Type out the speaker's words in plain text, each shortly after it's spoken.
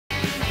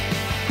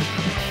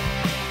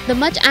The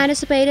much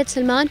anticipated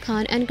Salman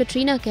Khan and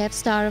Katrina Kaif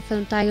star of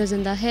film Tiger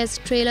Zinda Hai's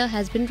trailer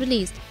has been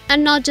released.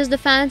 And not just the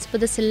fans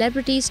but the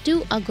celebrities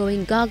too are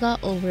going gaga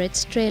over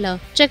its trailer.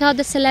 Check out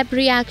the celeb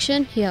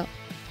reaction here.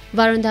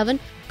 Varun Dhawan,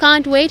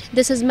 can't wait,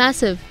 this is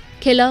massive.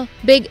 Killer,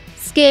 big,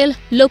 scale,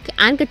 look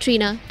and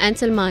Katrina and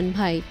Salman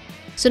Bhai.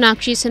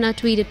 Sonakshi Sinha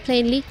tweeted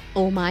plainly,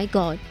 oh my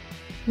god.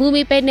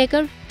 Bhumi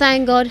Pednekar,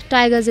 thank God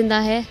Tiger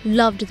Zinda Hai,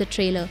 loved the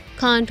trailer.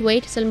 Can't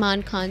wait,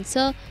 Salman Khan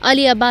sir,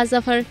 Ali Abbas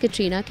Zafar,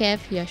 Katrina Kaif,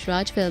 Yash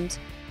Raj Films.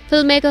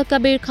 Filmmaker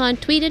Kabir Khan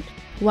tweeted,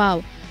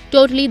 wow,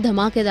 totally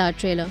dhamakedar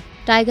trailer.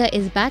 Tiger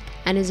is back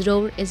and his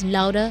roar is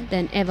louder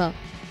than ever.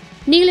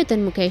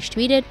 Neelitan Mukesh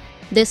tweeted,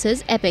 this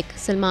is epic,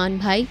 Salman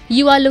Bhai.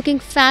 You are looking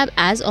fab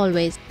as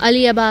always.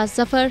 Ali Abbas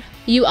Zafar,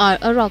 you are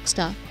a rock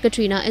star.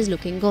 Katrina is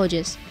looking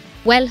gorgeous.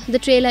 Well, the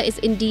trailer is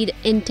indeed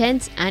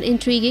intense and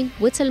intriguing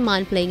with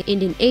Salman playing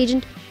Indian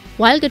agent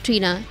while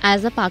Katrina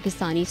as a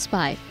Pakistani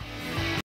spy.